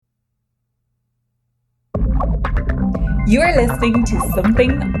You are listening to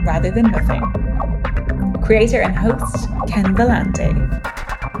Something Rather Than Nothing. Creator and host, Ken Vellante.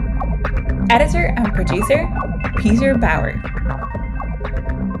 Editor and producer, Peter Bauer.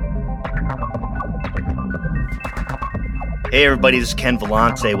 Hey everybody, this is Ken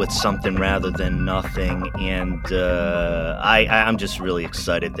Vellante with Something Rather Than Nothing, and I'm just really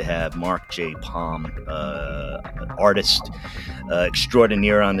excited to have Mark J. Palm, artist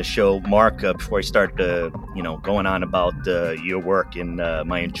extraordinaire on the show. Mark, before I start going on about your work and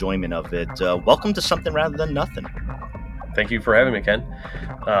my enjoyment of it, welcome to Something Rather Than Nothing. Thank you for having me, Ken.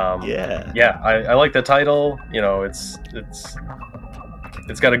 I like the title. You know, it's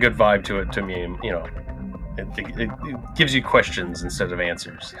got a good vibe to it to me. You know, it gives you questions instead of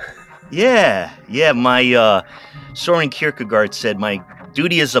answers. Yeah. My Soren Kierkegaard said, "My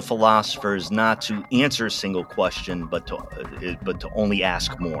duty as a philosopher is not to answer a single question, but to only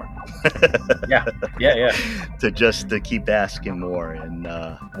ask more." Yeah. To keep asking more, and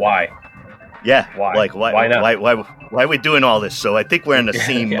why? Yeah, why? Like why not? Why are we doing all this? So I think we're in the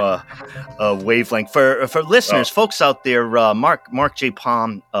same wavelength. For listeners, folks out there, Mark J.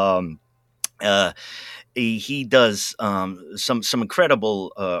 Palm, he does some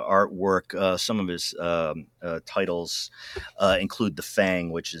incredible artwork. Some of his titles include The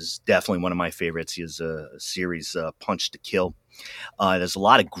Fang, which is definitely one of my favorites. He has a series, Punch to Kill. There's a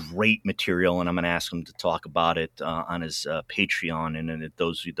lot of great material, and I'm going to ask him to talk about it on his Patreon. And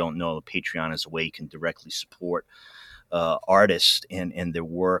those who don't know, Patreon is a way you can directly support artists and their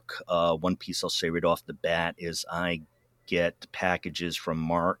work. One piece I'll say right off the bat is I get packages from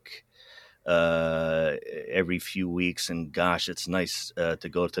Mark every few weeks, and gosh, it's nice to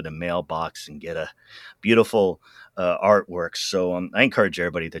go to the mailbox and get a beautiful artwork. So I encourage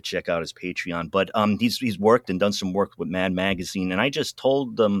everybody to check out his Patreon. But he's worked and done some work with Mad Magazine, and I just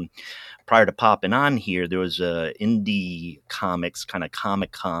told them prior to popping on here, there was a indie comics kind of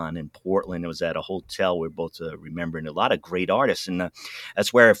Comic-Con in Portland. It was at a hotel we're both remembering, a lot of great artists, and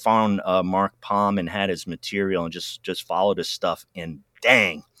that's where I found Mark Palm and had his material and just followed his stuff, and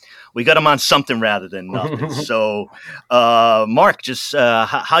dang, we got him on Something Rather Than Nothing. So, Mark, just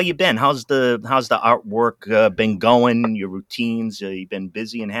how you been? How's the artwork been going? Your routines? You been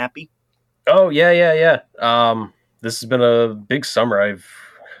busy and happy? Oh yeah. This has been a big summer.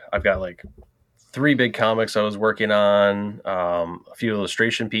 I've got like 3 big comics I was working on, a few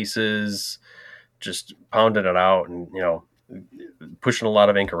illustration pieces, just pounding it out, and pushing a lot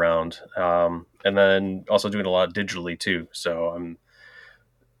of ink around, and then also doing a lot digitally too. So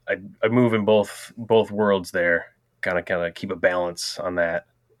I move in both worlds there, kind of keep a balance on that.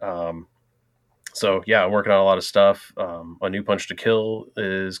 So yeah, I'm working on a lot of stuff. A new Punch to Kill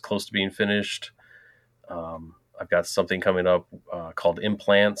is close to being finished. I've got something coming up called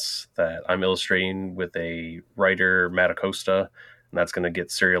Implants that I'm illustrating with a writer, Matt Acosta, and that's going to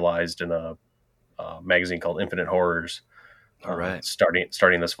get serialized in a magazine called Infinite Horrors. All right,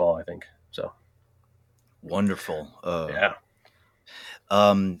 starting this fall, I think. So wonderful. Yeah.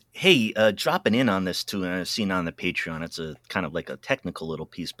 Hey, dropping in on this too, and I've seen on the Patreon, it's a kind of like a technical little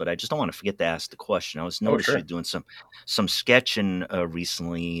piece, but I just don't want to forget to ask the question. I was noticing you doing some sketching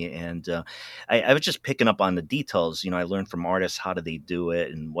recently, and I was just picking up on the details. I learned from artists how do they do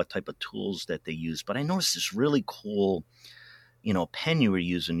it and what type of tools that they use, but I noticed this really cool pen you were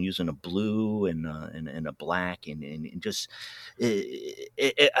using a blue and a black and just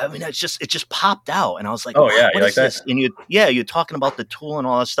it just popped out, and I was like, oh yeah, what is this? And you're talking about the tool and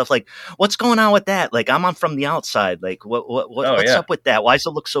all that stuff. Like, what's going on with that? Like, I'm on from the outside. Like, what's up with that? Why does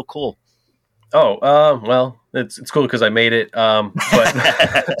it look so cool? Well, it's cool because I made it.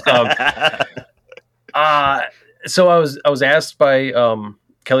 So I was asked by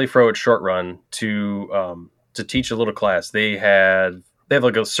Kelly Fro at Short Run to teach a little class. They have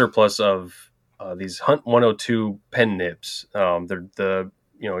like a surplus of these Hunt 102 pen nibs. They're the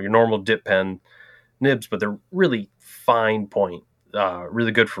your normal dip pen nibs, but they're really fine point,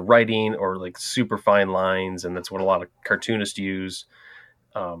 really good for writing or like super fine lines, and that's what a lot of cartoonists use.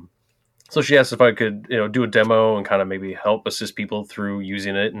 So she asked if I could do a demo and kind of maybe help assist people through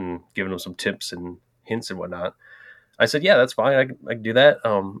using it and giving them some tips and hints and whatnot. I said, yeah, that's fine. I can do that.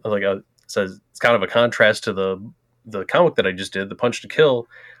 So it's kind of a contrast to the comic that I just did, the Punch to Kill.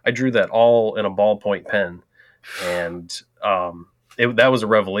 I drew that all in a ballpoint pen, and that was a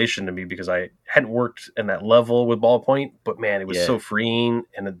revelation to me because I hadn't worked in that level with ballpoint. But man, it was so freeing,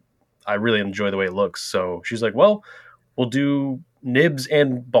 and I really enjoy the way it looks. So she's like, "Well, we'll do nibs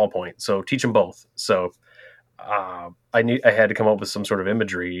and ballpoint, so teach them both." So I knew I had to come up with some sort of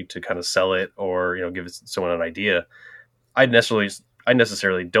imagery to kind of sell it or give someone an idea. I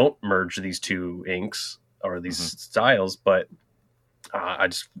necessarily don't merge these two inks. or these styles, but I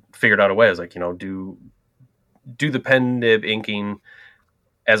just figured out a way. I was like, do the pen nib inking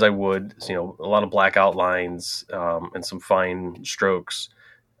as I would, a lot of black outlines and some fine strokes,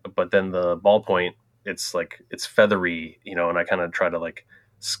 but then the ballpoint, it's feathery, and I kind of try to like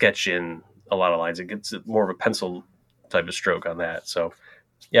sketch in a lot of lines. It gets more of a pencil type of stroke on that. So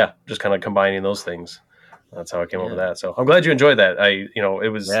yeah, just kind of combining those things. That's how I came up with that. So I'm glad you enjoyed that. I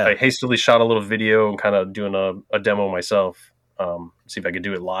hastily shot a little video and kind of doing a demo myself. See if I could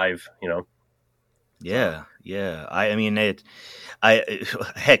do it live, Yeah. I mean,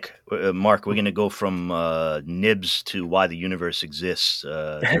 Mark, we're going to go from nibs to why the universe exists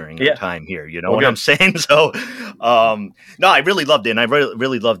during our time here. You know what I'm saying? So, no, I really loved it. And I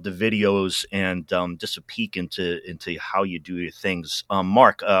really loved the videos and just a peek into how you do your things.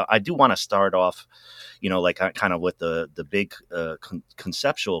 Mark, I do want to start off, like kind of with the big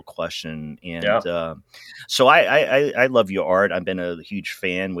conceptual question. And so I love your art. I've been a huge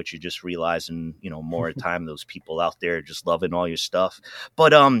fan, which you just realizing, more time, those people out there just loving all your stuff.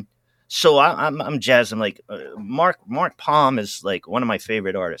 But so I'm jazzed. I'm like, Mark Palm is like one of my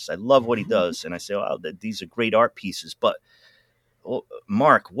favorite artists. I love what he does. And I say, wow, these are great art pieces. But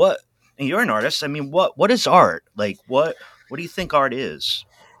Mark, you're an artist. I mean, what is art? Like, what do you think art is?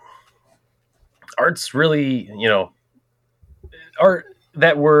 Art's really, art,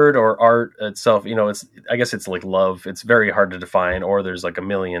 that word or art itself, I guess it's like love. It's very hard to define, or there's like a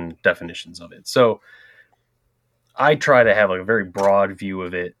million definitions of it. So I try to have like a very broad view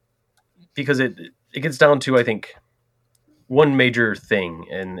of it, because it gets down to, I think, one major thing,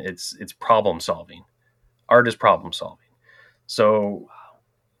 and it's problem solving. Art is problem solving. So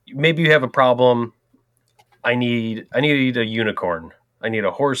maybe you have a problem. I need a unicorn. I need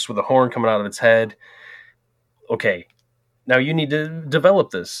a horse with a horn coming out of its head. Okay, now you need to develop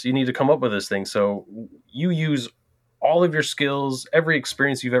this. You need to come up with this thing. So you use all of your skills, every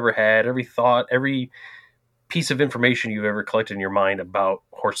experience you've ever had, every thought, every piece of information you've ever collected in your mind about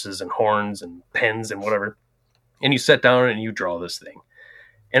horses and horns and pens and whatever, and you sit down and you draw this thing.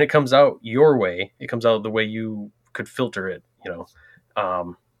 And it comes out your way. It comes out the way you could filter it,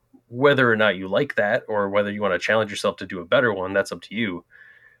 whether or not you like that, or whether you want to challenge yourself to do a better one, that's up to you.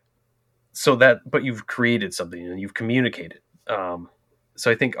 But you've created something and you've communicated.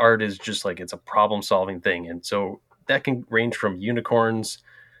 So I think art is just like, it's a problem solving thing. And so that can range from unicorns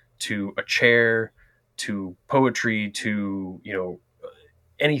to a chair, to poetry, to,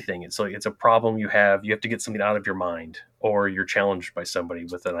 anything. It's like, it's a problem you have to get something out of your mind, or you're challenged by somebody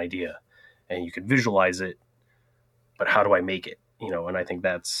with an idea and you can visualize it, but how do I make it? And I think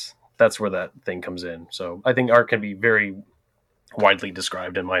that's where that thing comes in. So I think art can be very widely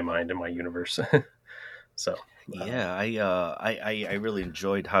described in my mind, in my universe. So yeah, I really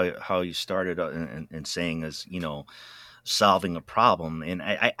enjoyed how you started in saying as solving a problem, and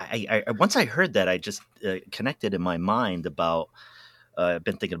I once I heard that, I just connected in my mind about I've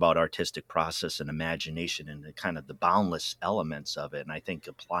been thinking about artistic process and imagination and the kind of the boundless elements of it. And I think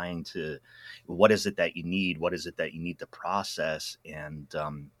applying to what is it that you need to process, and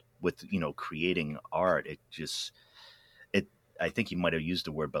with, creating art, I think you might have used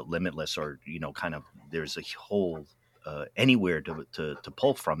the word, but limitless, or, kind of, there's a whole, anywhere to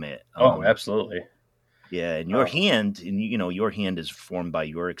pull from it. Absolutely. Yeah, and your hand is formed by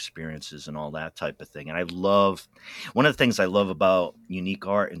your experiences and all that type of thing. And one of the things I love about unique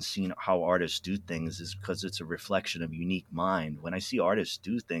art and seeing how artists do things is because it's a reflection of unique mind. When I see artists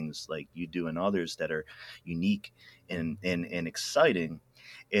do things like you do and others that are unique and exciting,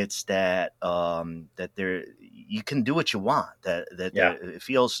 it's that you can do what you want. It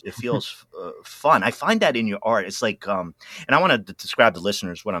feels fun. I find that in your art. It's like, and I want to describe to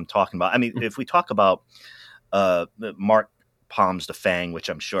listeners what I'm talking about. I mean, if we talk about Mark Palm's The Fang, which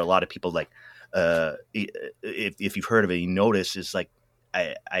I'm sure a lot of people like, if you've heard of it, you notice, is like,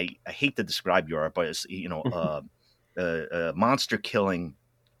 I hate to describe your art, but it's a monster killing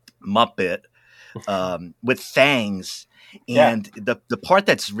Muppet with fangs. And the part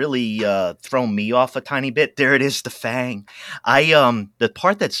that's really thrown me off a tiny bit, there it is, the fang. The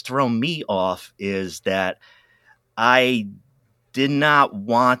part that's thrown me off is that I did not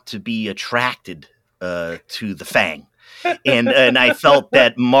want to be attracted to the fang. And I felt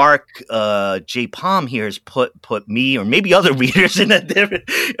that Mark J. Palm here has put me, or maybe other readers, in a different.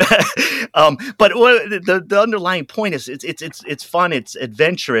 But the underlying point is it's fun, it's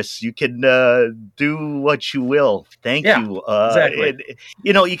adventurous. You can do what you will. Thank you. Exactly.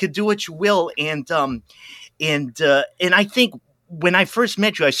 You could do what you will, and I think when I first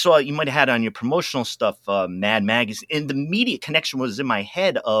met you, I saw you might have had on your promotional stuff, Mad Magazine, and the immediate connection was in my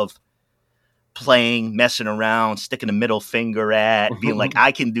head of, playing, messing around, sticking a middle finger at, being like,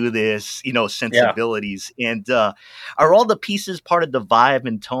 I can do this, sensibilities. Yeah. And are all the pieces part of the vibe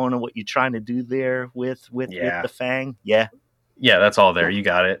and tone of what you're trying to do there with the Fang? Yeah. Yeah, that's all there. You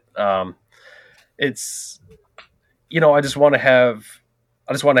got it. It's, I just want to have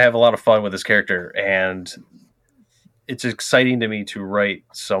a lot of fun with this character, and it's exciting to me to write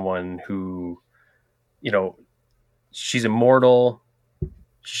someone who, she's immortal.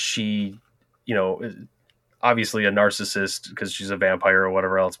 She, obviously a narcissist because she's a vampire or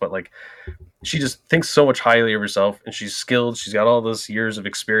whatever else, but like, she just thinks so much highly of herself, and she's skilled. She's got all those years of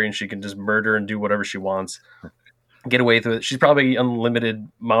experience. She can just murder and do whatever she wants, get away with it. She's probably unlimited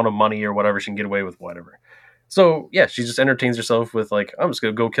amount of money or whatever. She can get away with whatever. So yeah, she just entertains herself with like, I'm just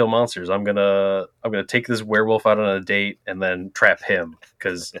gonna go kill monsters. I'm gonna take this werewolf out on a date and then trap him,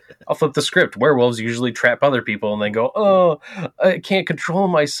 because I'll flip the script. Werewolves usually trap other people and then go, oh, I can't control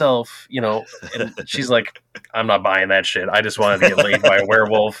myself, And she's like, I'm not buying that shit. I just want to get laid by a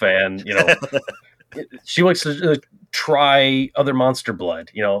werewolf, and she likes to try other monster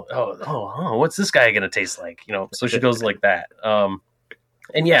blood. What's this guy gonna taste like? So she goes like that.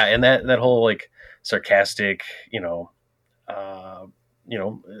 And yeah, and that whole like sarcastic,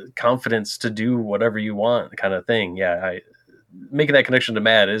 confidence to do whatever you want kind of thing. Yeah, making that connection to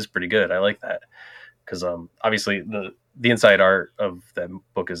Mad is pretty good. I like that because obviously the inside art of that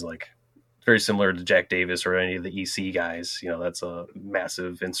book is like very similar to Jack Davis or any of the EC guys. That's a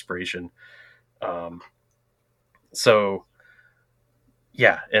massive inspiration. So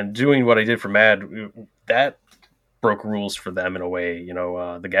yeah, and doing what I did for Mad, that broke rules for them in a way.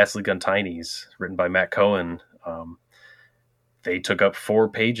 The Ghastly Gun Tinies, written by Matt Cohen, they took up 4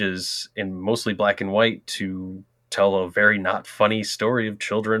 pages in mostly black and white to tell a very not funny story of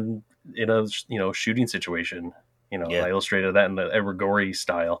children in a shooting situation. I illustrated that in the Edward Gorey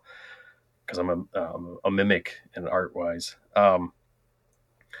style because I'm a mimic in art wise.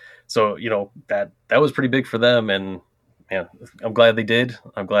 So that was pretty big for them, and man, I'm glad they did.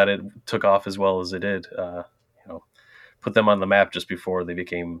 I'm glad it took off as well as it did. Put them on the map just before they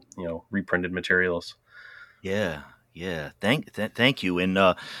became, reprinted materials. Yeah. Thank you. And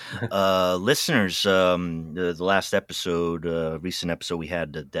listeners, the last episode, recent episode, we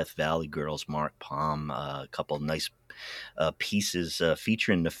had the Death Valley Girls, Mark Palm, a couple of nice pieces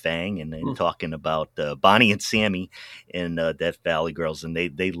featuring the Fang, and then talking about Bonnie and Sammy in Death Valley Girls, and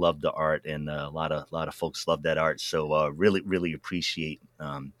they love the art, and a lot of folks love that art. So really appreciate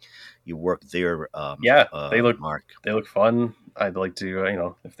your work there. They look Mark. They look fun. I'd like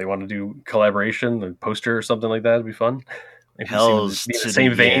to, if they want to do collaboration, a poster or something like that would be fun. Hell's to the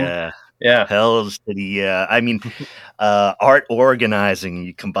same vein. Yeah. Hell's to the, I mean, art organizing,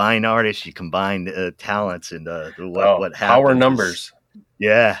 you combine artists, you combine talents, and what happens. Power numbers.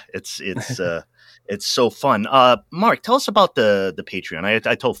 Yeah. It's so fun. Mark, tell us about the Patreon.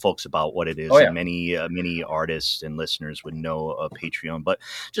 I told folks about what it is. And many artists and listeners would know Patreon, but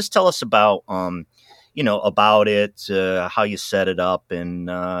just tell us about, about it, how you set it up, and,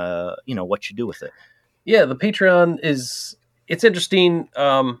 what you do with it. Yeah, the Patreon it's interesting.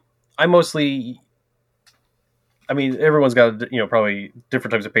 Everyone's got, probably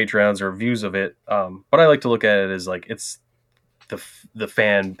different types of Patreons or views of it. But I like to look at it as like, it's the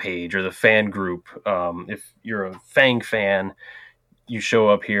fan page or the fan group. If you're a Fang fan, you show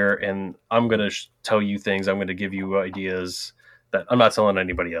up here and I'm going to tell you things. I'm going to give you ideas that I'm not telling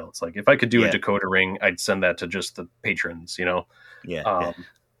anybody else. Like if I could do a Dakota ring, I'd send that to just the patrons, and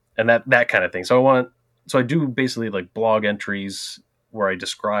that kind of thing. So I do basically like blog entries where I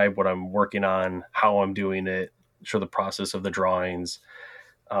describe what I'm working on, how I'm doing it, show the process of the drawings.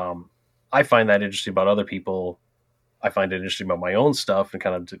 I find that interesting about other people. I find it interesting about my own stuff and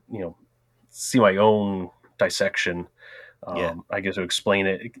kind of, see my own dissection. I get to explain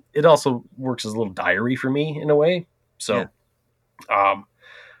it. It also works as a little diary for me in a way. So,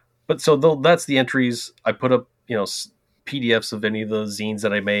 that's the entries. I put up, PDFs of any of the zines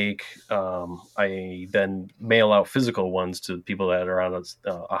that I make. I then mail out physical ones to people that are on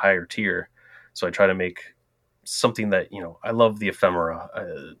a higher tier. So I try to make something that, I love the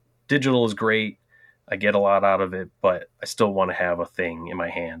ephemera. Digital is great. I get a lot out of it, but I still want to have a thing in my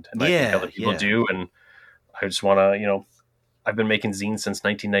hand. And I think other people do. And I just want to, I've been making zines since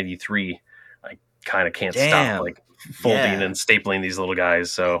 1993. I kind of can't stop like folding and stapling these little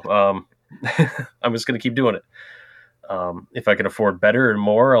guys. So I'm just going to keep doing it. If I can afford better and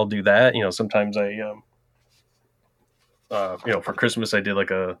more, I'll do that. Sometimes I, for Christmas, I did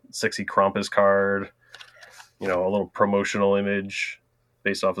like a sexy Krampus card, a little promotional image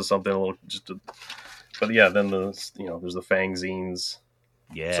based off of something, then there's the Fang zines.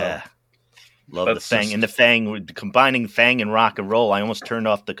 Yeah. So Love the Fang. And the Fang, combining Fang and rock and roll, I almost turned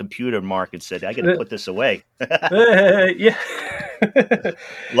off the computer, Mark, and said, I got to put this away. Yeah.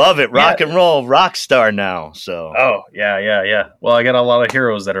 Love it. Rock and roll, rock star now. So. Oh, yeah. Well, I got a lot of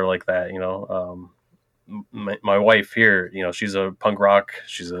heroes that are like that, my wife here, she's a punk rock,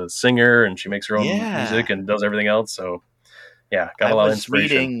 she's a singer, and she makes her own music and does everything else. So yeah, got a lot of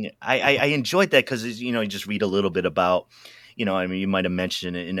inspiration. I enjoyed that because, you just read a little bit about, you might have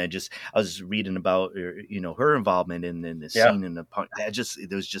mentioned it, and I was reading about, her involvement in the scene in the punk. There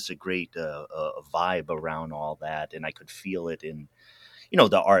was just a great vibe around all that, and I could feel it in,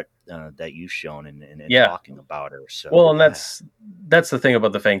 the art that you've shown and talking about her. So, well, and that's the thing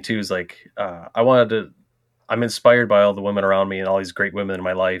about the Fang too, is like, I'm inspired by all the women around me and all these great women in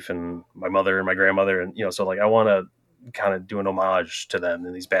my life, and my mother and my grandmother. And, so like, I want to kind of do an homage to them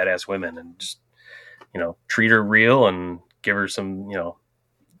and these badass women, and just, treat her real and give her some,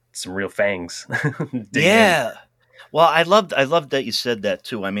 some real fangs. Yeah. Well, I loved that you said that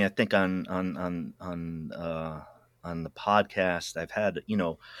too. I mean, I think on the podcast, I've had,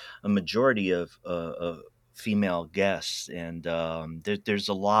 a majority of female guests, and there's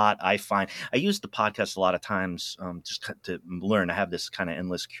a lot I find. I use the podcast a lot of times just to learn. I have this kind of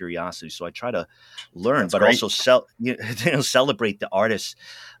endless curiosity, so I try to learn. That's but great. Also celebrate the artists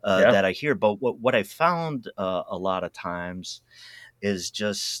that I hear. But what I found a lot of times is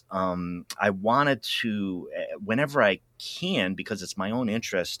just I wanted to, whenever I can, because it's my own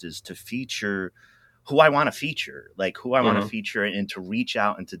interest, is to feature who I want to feature, like who I want to feature, and to reach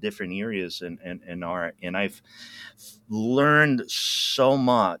out into different areas and art. And I've learned so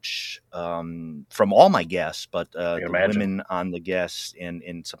much from all my guests, but the women on the guests,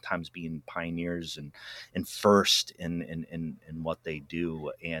 and sometimes being pioneers and first in what they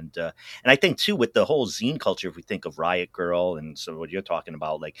do. And I think too, with the whole zine culture, if we think of Riot Grrrl, and so what you're talking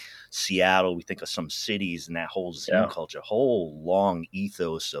about, like Seattle, we think of some cities and that whole zine culture, whole long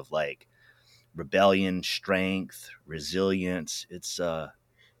ethos of like rebellion, strength, resilience. It's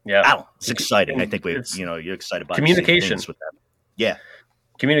it's exciting. I think you're excited about communication with that. Yeah.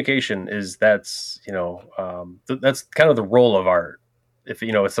 Communication that's kind of the role of art. If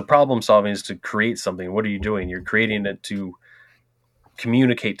it's the problem solving is to create something, what are you doing? You're creating it to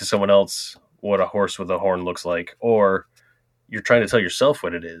communicate to someone else what a horse with a horn looks like, or you're trying to tell yourself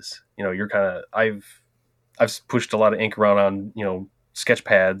what it is. You're kind of, I've pushed a lot of ink around on, sketch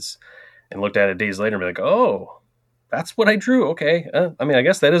pads, and looked at it days later and be like, oh, that's what I drew. Okay. I mean, I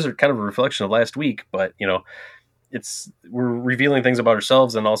guess that is kind of a reflection of last week, but we're revealing things about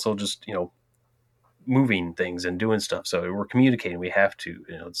ourselves, and also just, moving things and doing stuff. So we're communicating. We have to,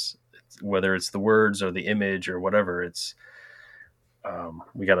 it's whether it's the words or the image or whatever, it's,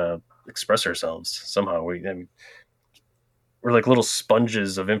 we got to express ourselves somehow. We're like little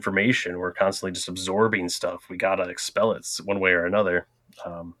sponges of information. We're constantly just absorbing stuff. We got to expel it one way or another.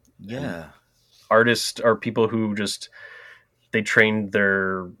 Artists are people who just, they train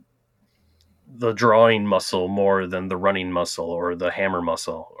the drawing muscle more than the running muscle or the hammer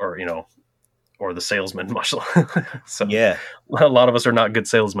muscle, or or the salesman muscle. So a lot of us are not good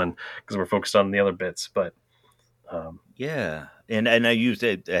salesmen because we're focused on the other bits. But and I used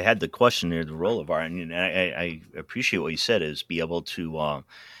it. I had the question there, the role of art, and I appreciate what you said, is be able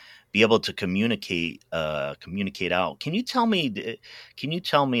to communicate out. Can you tell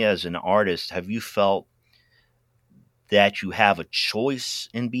me as an artist, have you felt that you have a choice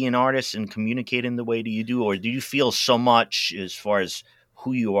in being an artist and communicating the way that you do, or do you feel so much as far as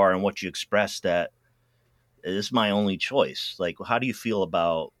who you are and what you express that this is my only choice? Like, how do you feel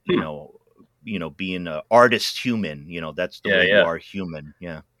about, being an artist human, that's the way you are human.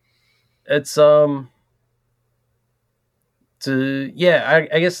 Yeah. It's, I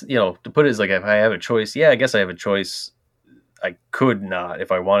guess, to put it as like, if I have a choice, I guess I have a choice. I could not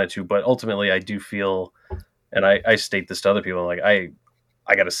if I wanted to, but ultimately I do feel, and I state this to other people, like I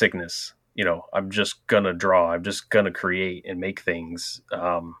got a sickness, I'm just gonna draw, I'm just gonna create and make things.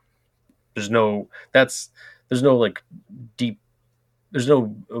 There's no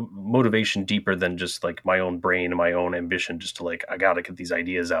motivation deeper than just like my own brain and my own ambition, just to like, I gotta get these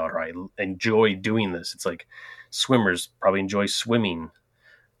ideas out, or I enjoy doing this. It's like swimmers probably enjoy swimming,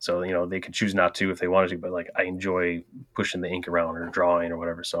 so they could choose not to if they wanted to, but like I enjoy pushing the ink around or drawing or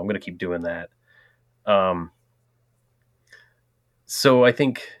whatever, so I'm gonna keep doing that. So I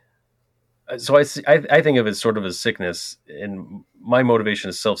think I think of it sort of as sickness, and my motivation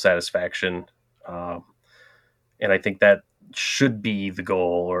is self-satisfaction, and I think that should be the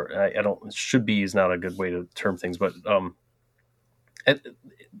goal, or I don't, should be is not a good way to term things, but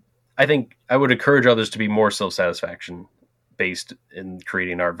I think I would encourage others to be more self-satisfaction based in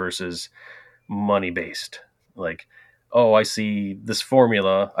creating art versus money based. Like, oh, I see this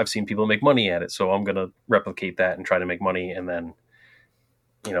formula. I've seen people make money at it, so I'm gonna replicate that and try to make money. And then,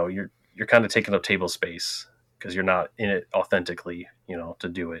 you're kind of taking up table space because you're not in it authentically, to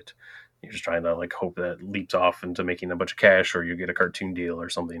do it. You're just trying to like hope that it leaps off into making a bunch of cash, or you get a cartoon deal or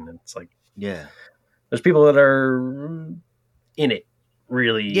something. And it's like, Yeah. there's people that are in it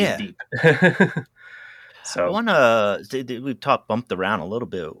really deep. So I want to. We've bumped around a little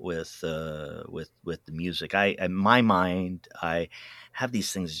bit with the music. In my mind, I have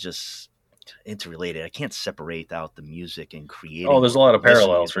these things just interrelated. I can't separate out the music and creating. Oh, there's a lot of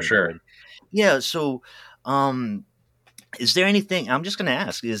parallels for sure. Yeah. So, is there anything? I'm just going to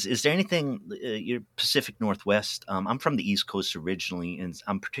ask. Is there anything? You're Pacific Northwest. I'm from the East Coast originally, and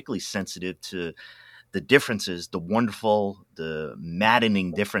I'm particularly sensitive to the differences, the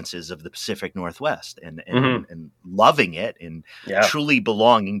maddening differences of the Pacific Northwest, and loving it and truly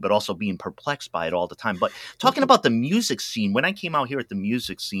belonging, but also being perplexed by it all the time. But talking about the music scene, when I came out here at the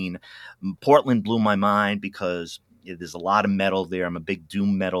music scene, Portland blew my mind because there's a lot of metal there. I'm a big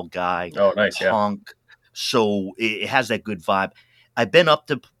doom metal guy. Oh, nice. Punk. So it has that good vibe. I've been up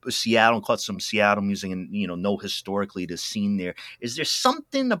to Seattle and caught some Seattle music and, know historically the scene there. Is there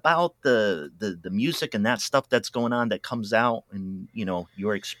something about the music and that stuff that's going on that comes out in,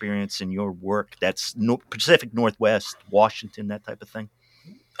 your experience and your work that's Pacific Northwest, Washington, that type of thing?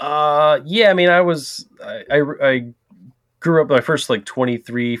 Yeah. I mean, I grew up, my first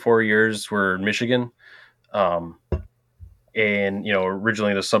 4 years were in Michigan. And,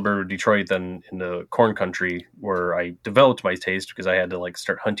 originally in the suburb of Detroit, then in the corn country where I developed my taste because I had to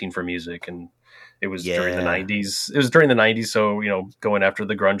start hunting for music. And it was during the 90s. It was during the 90s. So, going after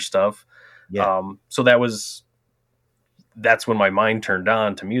the grunge stuff. Yeah. So that's when my mind turned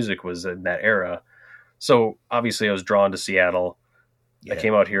on to music, was in that era. So obviously I was drawn to Seattle. Yeah. I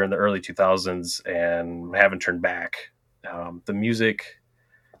came out here in the early 2000s and haven't turned back. The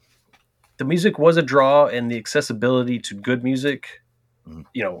music was a draw, and the accessibility to good music,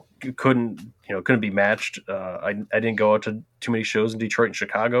 couldn't be matched. I didn't go out to too many shows in Detroit and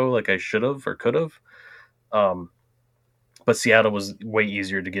Chicago like I should have or could have. But Seattle was way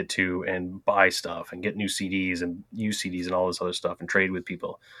easier to get to and buy stuff and get new CDs and use CDs and all this other stuff and trade with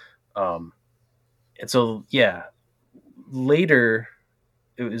people. And so, later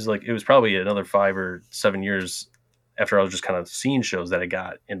it was probably another 5 or 7 years after I was just kind of seeing shows that I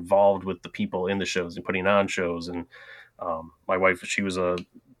got involved with the people in the shows and putting on shows. And my wife, she was a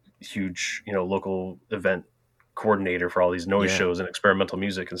huge, local event coordinator for all these noise shows and experimental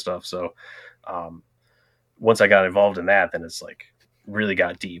music and stuff. So once I got involved in that, then it's really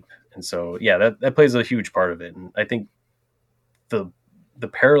got deep. And so, that plays a huge part of it. And I think the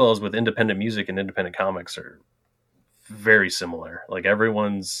parallels with independent music and independent comics are very similar.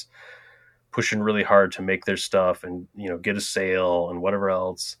 Everyone's pushing really hard to make their stuff and, get a sale and whatever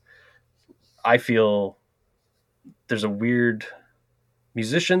else. I feel there's a weird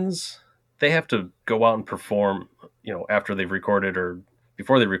musicians. They have to go out and perform, after they've recorded or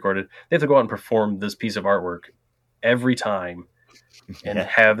before they recorded, they have to go out and perform this piece of artwork every time and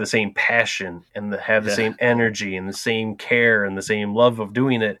have the same passion and have the same energy and the same care and the same love of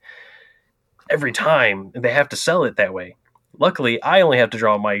doing it every time. And they have to sell it that way. Luckily, I only have to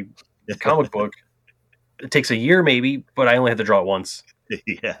draw my comic book. It takes a year maybe, but I only have to draw it once.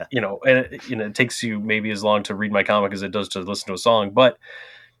 Yeah. And it takes you maybe as long to read my comic as it does to listen to a song, but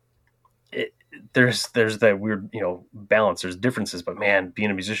there's that weird, balance. There's differences, but man,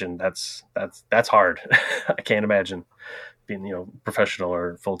 being a musician, that's hard. I can't imagine being, professional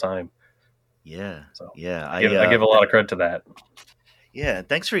or full time. Yeah. So I give a lot of credit to that. Yeah.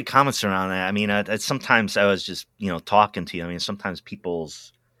 Thanks for your comments around that. I mean, sometimes I was just, talking to you. I mean, sometimes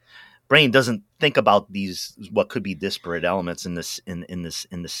people's brain doesn't think about these, what could be disparate elements in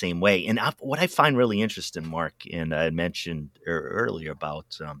the same way. And what I find really interesting, Mark, and I had mentioned earlier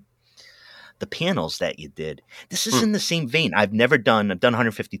about the panels that you did. This is in the same vein. I've done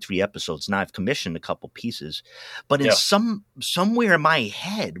 153 episodes. Now I've commissioned a couple pieces, but in somewhere in my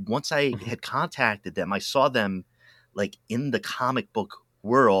head, once I had contacted them, I saw them in the comic book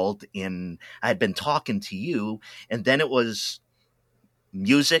world, and I had been talking to you, and then it was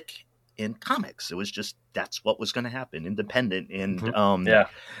music and comics. It was just, that's what was going to happen, independent. And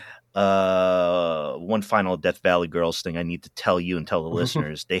one final Death Valley Girls thing I need to tell you and tell the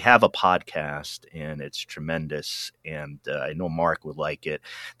listeners. They have a podcast, and it's tremendous, and I know Mark would like it.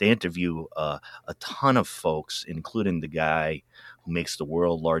 They interview a ton of folks, including the guy who makes the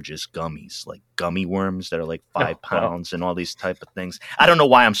world's largest gummies, like gummy worms that are like 5 pounds and all these type of things. I don't know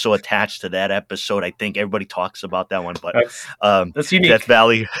why I'm so attached to that episode. I think everybody talks about that one, but that's unique. Death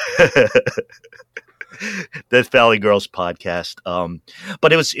Valley. Death Valley Girls podcast.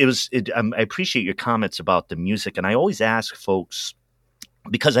 But I appreciate your comments about the music, and I always ask folks,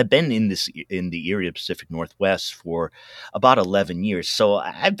 because I've been in the area of Pacific Northwest for about 11 years, so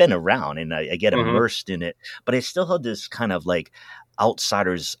I've been around and I get immersed in it, but I still have this kind of like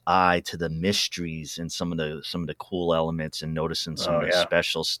outsider's eye to the mysteries and some of the cool elements, and noticing some of the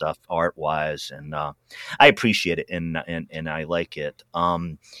special stuff art wise, and I appreciate it, and I like it.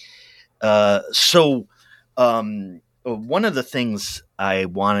 So one of the things I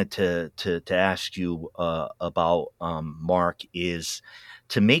wanted to ask you about, Mark, is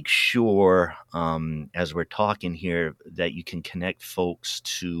to make sure, as we're talking here, that you can connect folks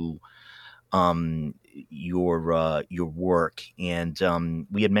to your work. And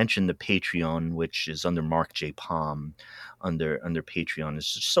we had mentioned the Patreon, which is under Mark J. Palm, under Patreon.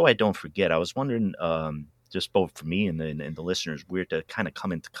 It's just so I don't forget. I was wondering, just both for me and the listeners, where to kind of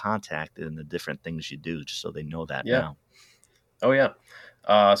come into contact and the different things you do, just so they know that now. Oh yeah.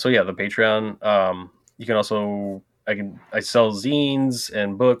 So yeah, the Patreon. You can also I sell zines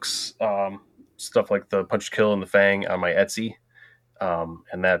and books, stuff like the Punch Kill and the Fang on my Etsy,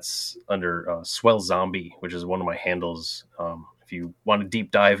 and that's under Swell Zombie, which is one of my handles. If you want to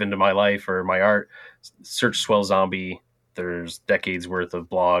deep dive into my life or my art, search Swell Zombie. There's decades worth of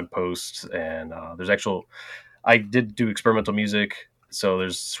blog posts, and I did do experimental music, so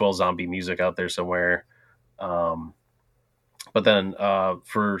there's Swell Zombie music out there somewhere. But then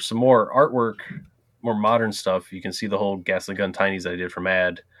for some more artwork, more modern stuff, you can see the whole Ghastly Gun Tinies that I did for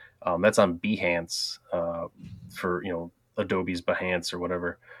Mad. That's on Behance, for Adobe's Behance or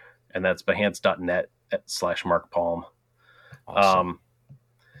whatever, and that's behance.net/Mark Palm. Awesome.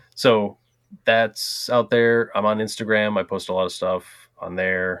 So that's out there. I'm on Instagram. I post a lot of stuff on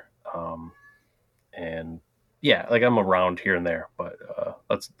there. And yeah, like I'm around here and there, but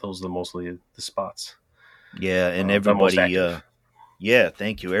those are mostly the spots. Yeah, and everybody,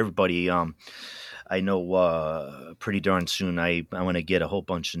 thank you, everybody. I know pretty darn soon I want to get a whole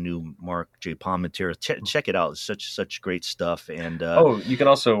bunch of new Mark J. Palm material. Check it out. It's such great stuff. And you can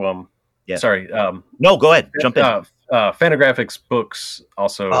also sorry. No, go ahead. Jump in. Fantagraphics Books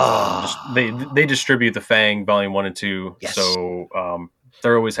also they distribute the Fang Volume 1 and 2. Yes. So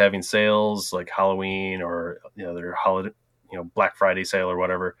they're always having sales like Halloween or their holiday, Black Friday sale or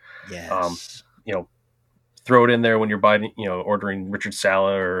whatever. Yes. Throw it in there when you're buying, ordering Richard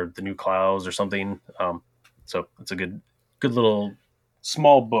Sala or the New Clouds or something. So it's a good little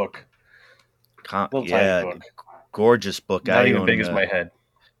small book. Tiny book. Gorgeous book. Not even big as my head.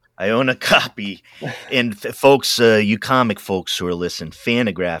 I own a copy. And folks, you comic folks who are listening,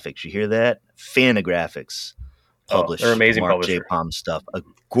 Fantagraphics, you hear that? Fantagraphics published. They're amazing Mark publisher. J. Palm stuff. A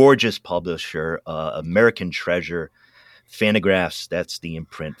gorgeous publisher, American Treasure. Fantagraphs, that's the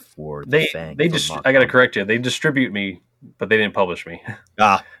imprint for the Fang. I got to correct you. They distribute me, but they didn't publish me.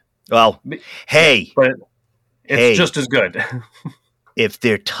 Well, hey. But it's just as good. If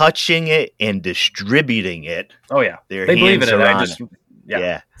they're touching it and distributing it, they believe in it.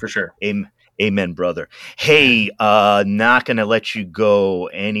 Yeah, for sure. Amen, brother. Hey, not going to let you go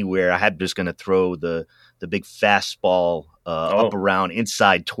anywhere. I'm just going to throw the big fastball up around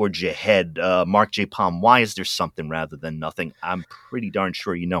inside towards your head. Mark J. Palm, why is there something rather than nothing? I'm pretty darn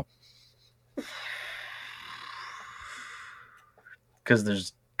sure you know. Because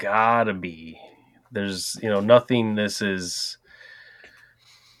there's gotta be. There's, nothing. This is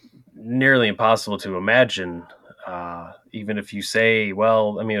nearly impossible to imagine. Even if you say,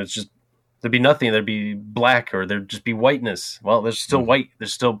 well, I mean, it's just, there'd be nothing. There'd be black, or there'd just be whiteness. Well, there's still white.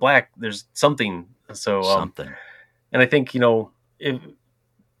 There's still black. There's something. So, something. And I think, if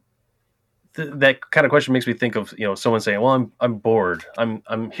that kind of question makes me think of, someone saying, well, I'm bored.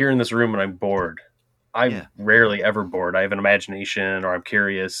 I'm here in this room and I'm bored. I'm rarely ever bored. I have an imagination, or I'm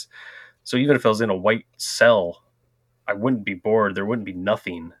curious. So even if I was in a white cell, I wouldn't be bored. There wouldn't be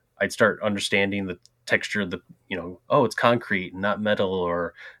nothing. I'd start understanding the texture of the, it's concrete, not metal,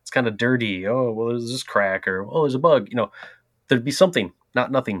 or it's kind of dirty. Oh, well, there's this crack, or, oh, there's a bug. There'd be something,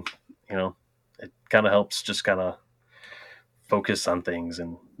 not nothing. It kind of helps just kind of focus on things,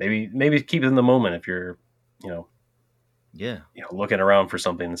 and maybe keep it in the moment if you're, looking around for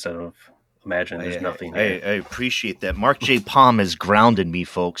something instead of imagine there's nothing I here. appreciate that. Mark J. Palm has grounded me,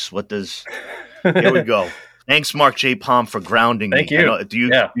 folks. Here we go. Thanks, Mark J. Palm, for grounding me. Thank you. Do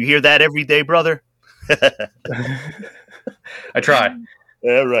you hear that every day, brother? I try.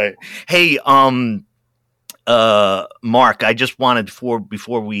 All right. Hey, Mark, I just wanted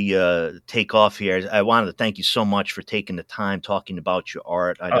before we take off here, I wanted to thank you so much for taking the time talking about your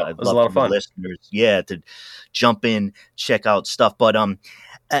art. I'd was a love lot of for the fun. listeners, to jump in, check out stuff. But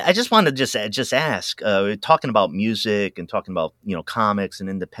I just wanted to just ask, talking about music and talking about comics and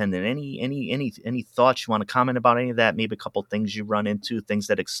independent. Any thoughts you want to comment about any of that? Maybe a couple things you run into, things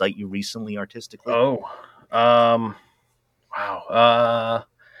that excite you recently artistically. Wow.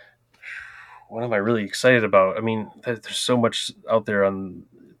 What am I really excited about? I mean, there's so much out there on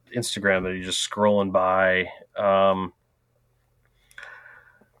Instagram that you're just scrolling by.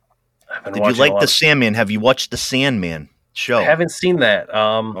 Did you like The Sandman? Have you watched The Sandman show? I haven't seen that.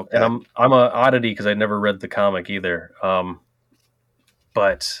 Okay. And I'm a oddity because I never read the comic either.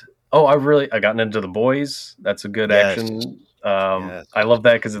 But I gotten into The Boys. That's a good action. Yes. I love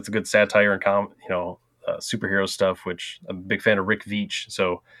that because it's a good satire and superhero stuff, which I'm a big fan of Rick Veitch.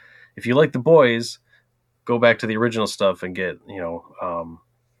 So if you like The Boys, go back to the original stuff and get,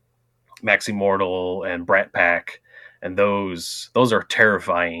 Max Immortal and Brat Pack. And those are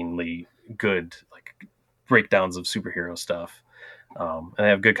terrifyingly good, like breakdowns of superhero stuff. And they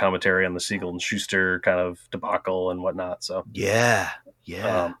have good commentary on the Siegel and Schuster kind of debacle and whatnot. So yeah.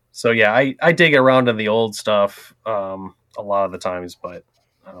 I dig around in the old stuff a lot of the times, but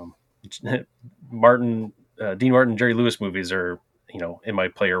Dean Martin, Jerry Lewis movies are in my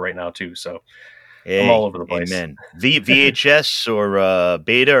player right now too. So I'm all over the place. Amen. VHS or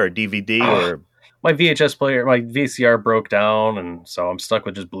beta or DVD or my VHS player, my VCR broke down, and so I'm stuck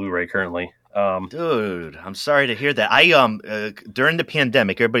with just Blu-ray currently. Dude, I'm sorry to hear that. I during the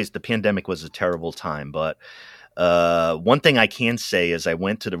pandemic, the pandemic was a terrible time, but one thing I can say is I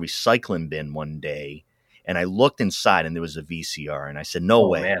went to the recycling bin one day and I looked inside and there was a VCR, and I said, "No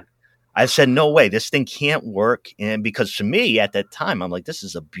way." Man. I said, "No way, this thing can't work." And because to me at that time, I'm like, this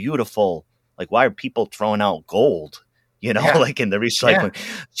is a beautiful, like, why are people throwing out gold, like in the recycling? Yeah.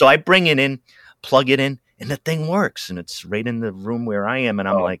 So I bring it in, plug it in, and the thing works. And it's right in the room where I am. And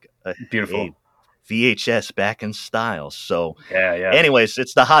I'm like, beautiful. Hey, VHS back in style. So yeah. Anyways,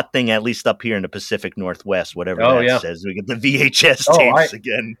 it's the hot thing, at least up here in the Pacific Northwest, whatever says. We get the VHS tapes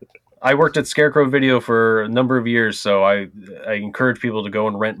again. I worked at Scarecrow Video for a number of years, so I encourage people to go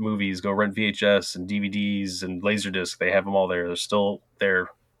and rent movies, go rent VHS and DVDs and Laserdisc. They have them all there. They're still there.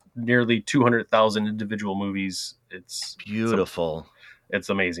 Nearly 200,000 individual movies. It's beautiful. It's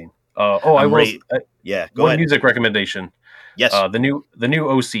amazing. One music recommendation. Yes. The new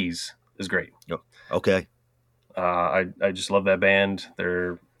OCs is great. Okay. I just love that band.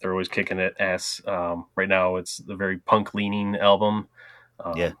 They're always kicking it ass. Right now it's the very punk leaning album.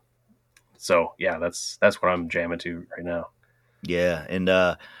 So yeah, that's what I'm jamming to right now. Yeah, and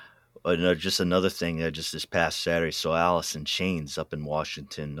just another thing. Just this past Saturday, so Alice in Chains up in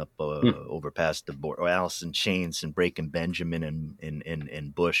Washington, up over past the border. Alice in Chains and Breaking Benjamin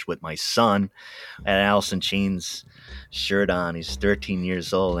and Bush with my son, and Alice in Chains shirt on. He's 13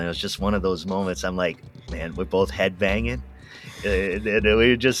 years old, and it was just one of those moments. I'm like, man, we're both headbanging. And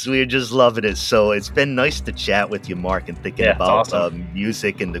we're just loving it. So it's been nice to chat with you, Mark, and thinking about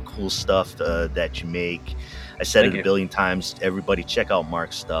music and the cool stuff that you make. I said it a billion times. Everybody, check out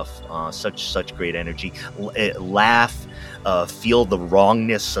Mark's stuff. Such great energy. Laugh, feel the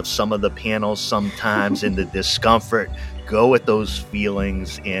wrongness of some of the panels sometimes, and the discomfort. Go with those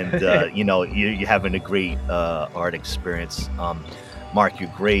feelings, and you're having a great art experience. Mark,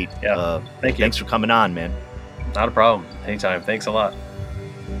 you're great. Yeah. Thank you. Thanks for coming on, man. Not a problem. Anytime. Thanks a lot.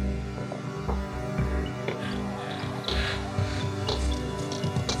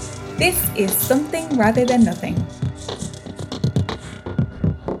 This is Something Rather Than Nothing.